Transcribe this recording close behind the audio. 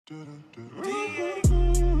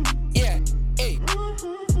Yeah, hey.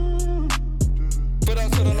 For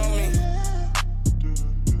those who don't know me,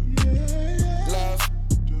 love.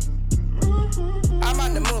 I'm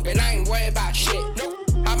on the move and I ain't worried about shit. Nope.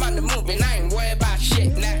 I'm on the move and I ain't worried about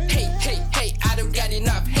shit. Now, hey, I don't got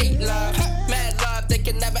enough hate, love. Mad love, they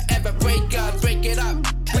can never ever break up, break it up.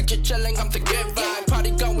 We just chilling, I'm the good vibe.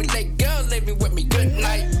 Party going late, girl, living with me, good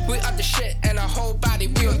night. We up the shit and our whole body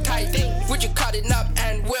real tight. We just cutting up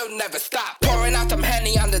and we'll never stop. Pouring out some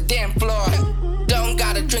Henny on the damn floor. Don't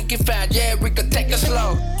gotta drink it fast, yeah, we can take it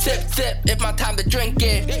slow. Sip, sip, if my time to drink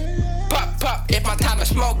it. Pop, pop, if my time to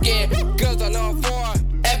smoke it. Girls are on for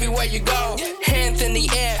everywhere you go. Hands in the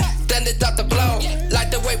air, then it start to blow. Like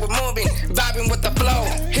the way we're moving, vibing with the flow.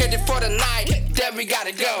 Hit it for the night, then we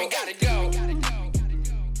gotta go.